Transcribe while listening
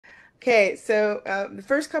Okay, so the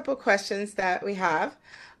first couple of questions that we have,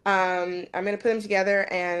 I'm going to put them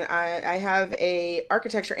together, and I have a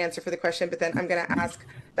architecture answer for the question, but then I'm going to ask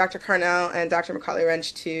Dr. Carnell and Dr. Macaulay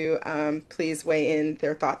Wrench to please weigh in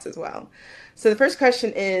their thoughts as well. So the first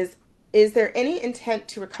question is there any intent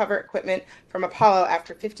to recover equipment from Apollo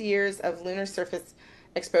after 50 years of lunar surface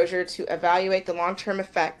exposure to evaluate the long-term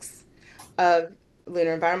effects of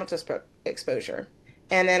lunar environmental exposure?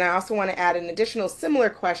 And then I also want to add an additional similar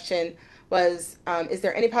question was, is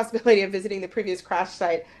there any possibility of visiting the previous crash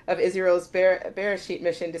site of Israel's Bereshit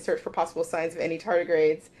mission to search for possible signs of any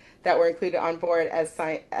tardigrades that were included on board as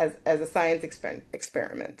a science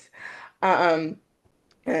experiment? Um,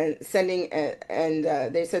 and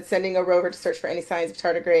they said sending a rover to search for any signs of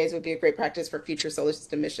tardigrades would be a great practice for future solar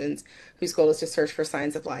system missions whose goal is to search for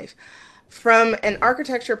signs of life. From an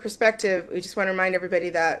architecture perspective, we just want to remind everybody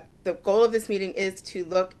that the goal of this meeting is to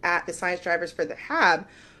look at the science drivers for the HAB,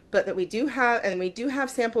 but that we do have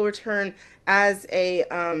sample return as a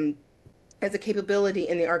capability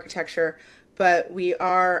in the architecture, but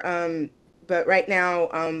but right now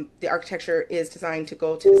the architecture is designed to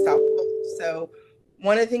go to the South Pole. So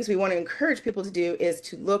one of the things we want to encourage people to do is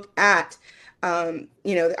to look at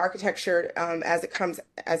the architecture as it comes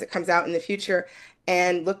out in the future,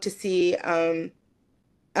 and look to see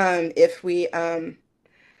if we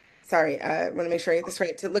sorry, I want to make sure I get this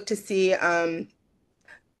right, to look to see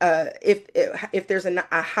if there's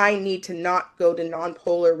a high need to not go to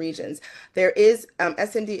non-polar regions. There is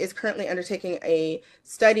SMD is currently undertaking a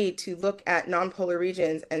study to look at non-polar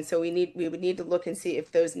regions, and so we would need to look and see if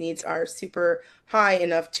those needs are super high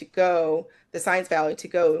enough to go the science value to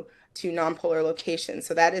go to non-polar locations.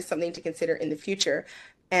 So that is something to consider in the future.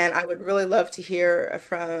 And I would really love to hear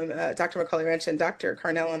from Dr. Macaulay Wrench and Dr.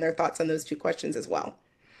 Carnell on their thoughts on those two questions as well.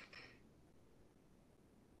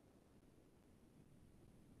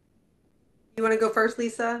 You want to go first,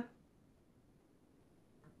 Lisa?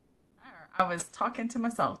 I was talking to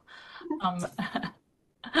myself. Um,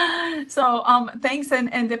 thanks.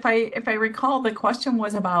 And if I recall, the question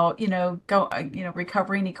was about,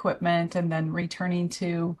 recovering equipment and then returning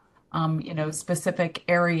to, specific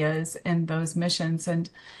areas in those missions. And,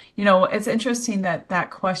 it's interesting that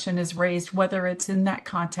that question is raised, whether it's in that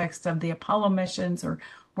context of the Apollo missions or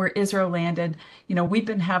where Israel landed. We've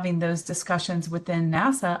been having those discussions within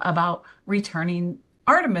NASA about returning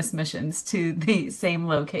Artemis missions to the same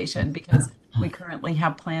location because we currently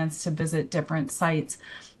have plans to visit different sites.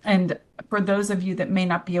 And for those of you that may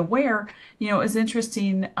not be aware, it's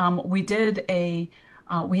interesting.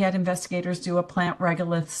 We had investigators do a plant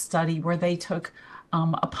regolith study where they took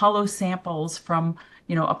Apollo samples from,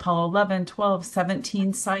 Apollo 11, 12,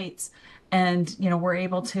 17 sites, and, were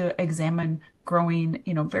able to examine growing,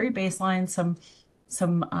 very baseline, some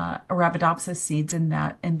Arabidopsis seeds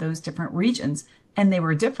in those different regions, and they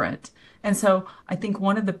were different. And so I think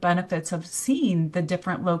one of the benefits of seeing the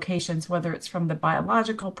different locations, whether it's from the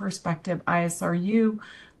biological perspective, ISRU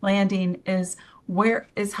landing, is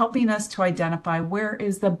helping us to identify where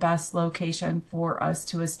is the best location for us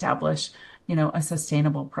to establish, a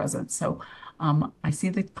sustainable presence. So I see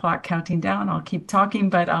the clock counting down. I'll keep talking,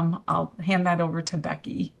 but I'll hand that over to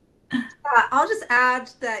Becky. I'll just add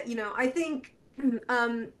that, I think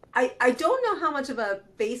I don't know how much of a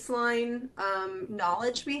baseline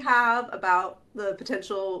knowledge we have about the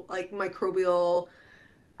potential like microbial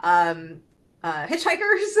um,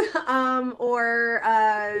 hitchhikers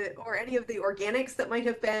or any of the organics that might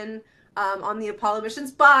have been on the Apollo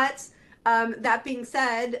missions. But that being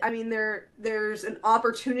said, I mean there's an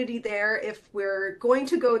opportunity there if we're going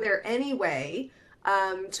to go there anyway,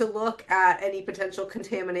 to look at any potential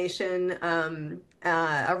contamination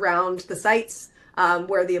around the sites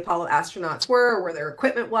where the Apollo astronauts were, where their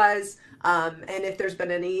equipment was, and if there's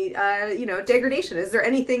been any, degradation. Is there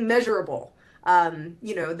anything measurable,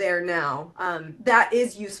 there now? That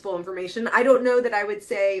is useful information. I don't know that I would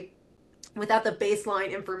say, without the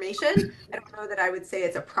baseline information, I don't know that I would say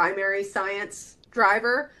it's a primary science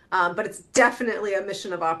driver, but it's definitely a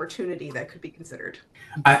mission of opportunity that could be considered.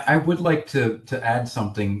 I would like to add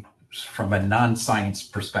something from a non-science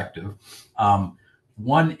perspective.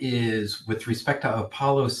 One is with respect to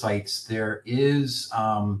Apollo sites, there is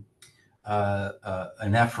an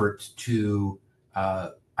effort to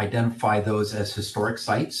identify those as historic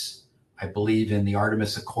sites. I believe in the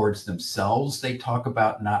Artemis Accords themselves, they talk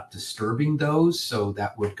about not disturbing those. So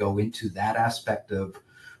that would go into that aspect of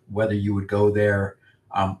whether you would go there.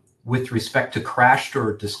 With respect to crashed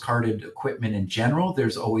or discarded equipment in general,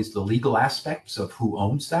 there's always the legal aspects of who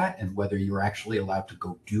owns that and whether you're actually allowed to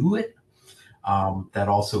go do it. That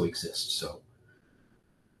also exists. So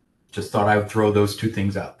just thought I would throw those two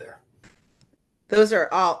things out there. Those are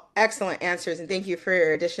all excellent answers, and thank you for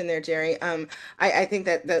your addition there, Jerry. I think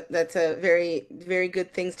that's a very, very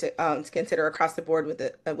good things to consider across the board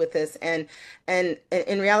with this, and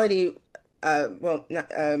in reality, well,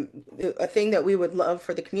 a thing that we would love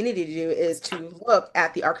for the community to do is to look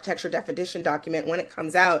at the architecture definition document when it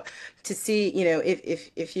comes out to see,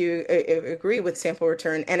 if you agree with sample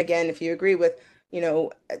return, and again, if you agree with,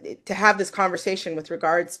 to have this conversation with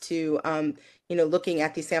regards to, looking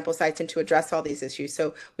at these sample sites and to address all these issues.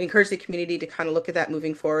 So we encourage the community to kind of look at that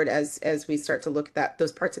moving forward as we start to look at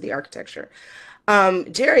those parts of the architecture.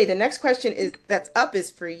 Jerry, the next question that's up is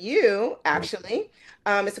for you, actually.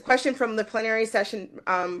 It's a question from the plenary session,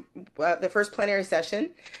 the first plenary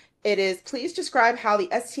session. It is, please describe how the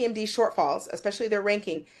STMD shortfalls, especially their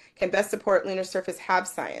ranking, can best support lunar surface HAB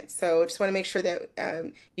science. So just want to make sure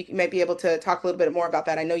that you might be able to talk a little bit more about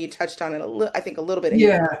that. I know you touched on it I think a little bit.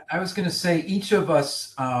 Yeah, I was going to say each of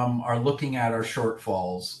us are looking at our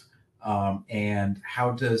shortfalls and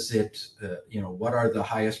how does it, what are the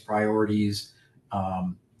highest priorities?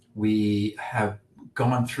 We have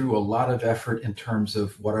gone through a lot of effort in terms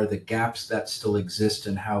of what are the gaps that still exist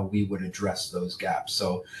and how we would address those gaps.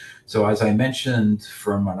 So as I mentioned,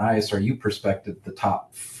 from an ISRU perspective, the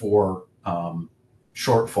top four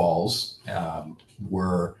shortfalls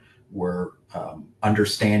were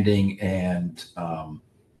understanding and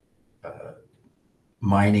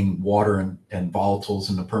mining water and volatiles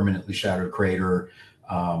in the permanently shattered crater,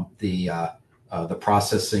 the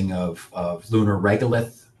processing of lunar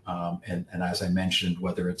regolith, and as I mentioned,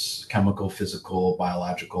 whether it's chemical, physical,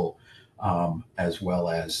 biological, as well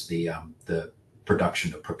as the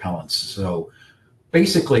production of propellants. So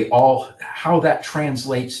basically how that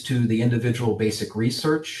translates to the individual basic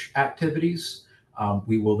research activities,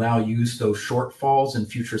 we will now use those shortfalls in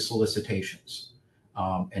future solicitations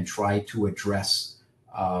and try to address,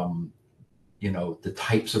 the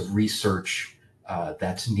types of research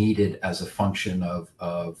that's needed as a function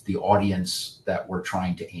of the audience that we're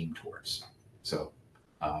trying to aim towards. So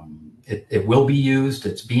it will be used,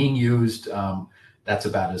 it's being used. That's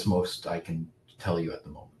about as most I can tell you at the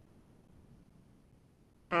moment.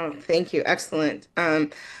 Oh, thank you. Excellent.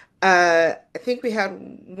 I think we had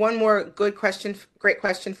one more great question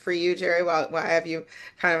for you, Jerry, while I have you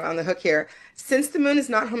kind of on the hook here. Since the moon is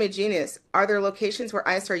not homogeneous, are there locations where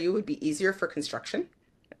ISRU would be easier for construction?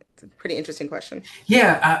 It's a pretty interesting question.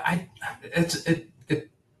 Yeah,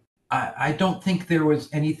 I don't think there was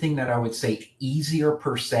anything that I would say easier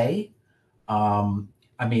per se.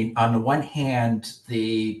 I mean, on the one hand,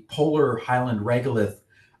 the polar highland regolith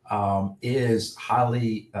is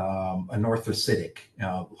highly anorthositic,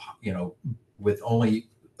 with only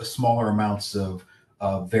smaller amounts of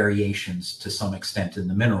variations to some extent in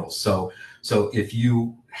the minerals. So if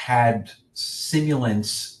you had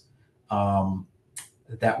simulants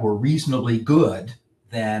that were reasonably good,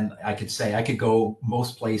 then I could say I could go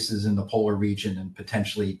most places in the polar region and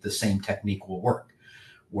potentially the same technique will work.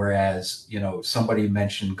 Whereas, somebody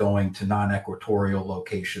mentioned going to non-equatorial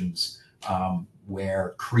locations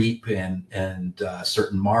where creep and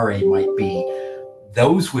certain mare might be,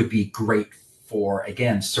 those would be great for,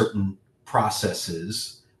 again, certain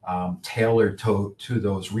processes tailored to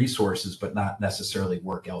those resources, but not necessarily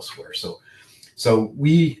work elsewhere. So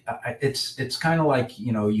it's kind of like,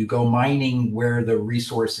 you go mining where the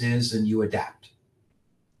resource is and you adapt.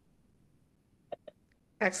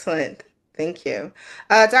 Excellent. Thank you.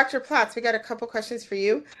 Dr. Platts, we got a couple questions for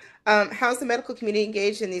you. How's the medical community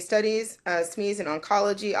engaged in these studies? SMEs in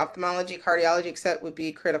oncology, ophthalmology, cardiology, etc. would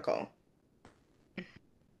be critical.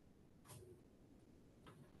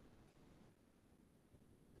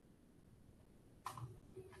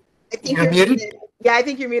 I think you're muted. Yeah, I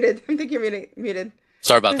think you're muted. I think you're muted.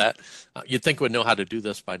 Sorry about that. You'd think we'd know how to do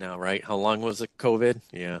this by now, right? How long was it, COVID?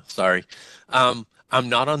 Yeah, sorry. I'm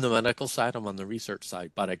not on the medical side, I'm on the research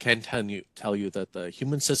side, but I can tell you that the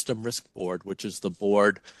Human System Risk Board, which is the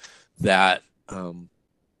board that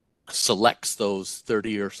selects those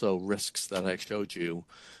 30 or so risks that I showed you,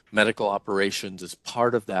 medical operations is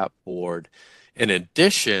part of that board. In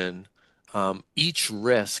addition, each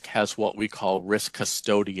risk has what we call risk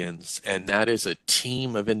custodians, and that is a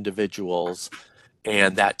team of individuals,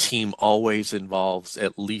 and that team always involves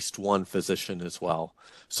at least one physician as well.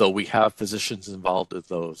 So we have physicians involved with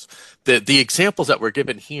those. The examples that we're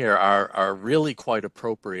given here are really quite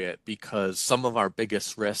appropriate because some of our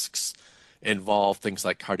biggest risks involve things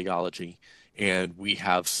like cardiology, and we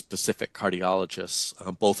have specific cardiologists,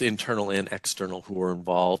 both internal and external, who are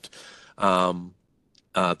involved.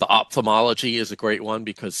 The ophthalmology is a great one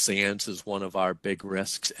because SANS is one of our big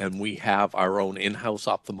risks, and we have our own in-house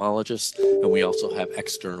ophthalmologists, and we also have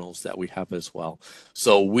externals that we have as well.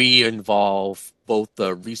 So we involve both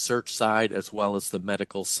the research side as well as the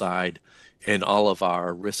medical side in all of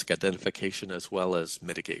our risk identification as well as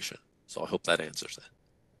mitigation. So I hope that answers that.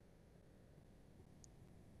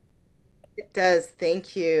 It does.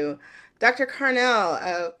 Thank you. Dr.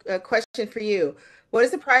 Carnell, a question for you. What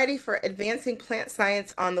is the priority for advancing plant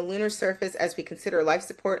science on the lunar surface as we consider life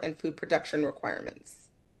support and food production requirements?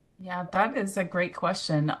 Yeah, that is a great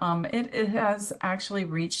question. It has actually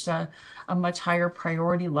reached a much higher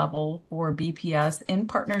priority level for BPS in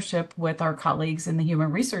partnership with our colleagues in the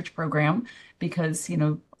Human Research Program, because,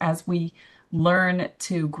 as we learn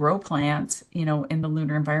to grow plants, in the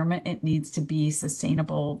lunar environment, it needs to be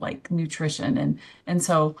sustainable, like nutrition. And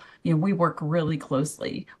so, we work really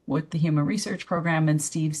closely with the Human Research Program and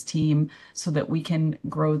Steve's team so that we can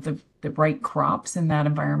grow the right crops in that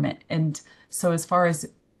environment. And so as far as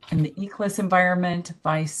in the eclipse environment,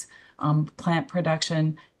 vice plant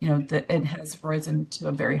production, that it has risen to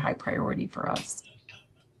a very high priority for us.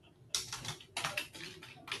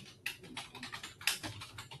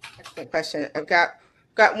 Excellent question. I've got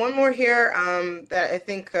one more here that I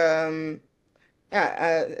think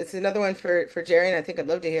it's another one for Jerry, and I think I'd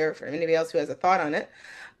love to hear from anybody else who has a thought on it.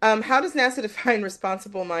 How does NASA define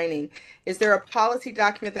responsible mining? Is there a policy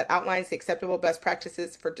document that outlines the acceptable best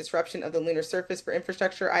practices for disruption of the lunar surface for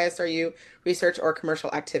infrastructure, ISRU, research, or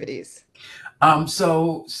commercial activities?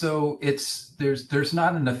 So there's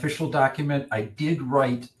not an official document. I did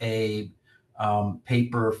write a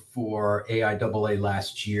paper for AIAA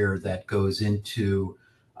last year that goes into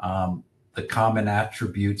the common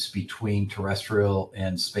attributes between terrestrial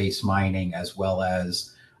and space mining, as well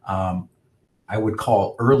as I would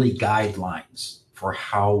call early guidelines for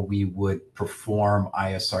how we would perform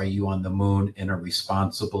ISRU on the moon in a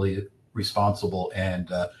responsible and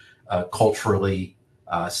culturally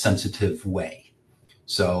sensitive way.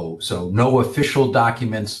 So no official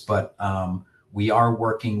documents, but we are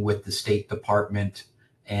working with the State Department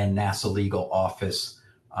and NASA legal office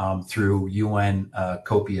through UN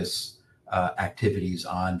copious activities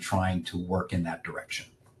on trying to work in that direction.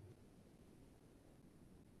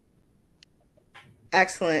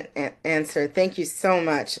 Excellent answer. Thank you so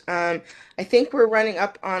much. I think we're running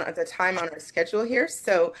up on the time on our schedule here.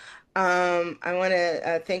 So I want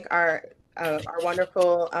to thank our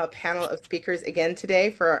wonderful panel of speakers again today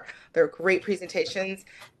for their great presentations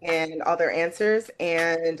and all their answers.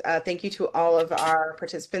 And thank you to all of our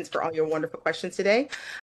participants for all your wonderful questions today.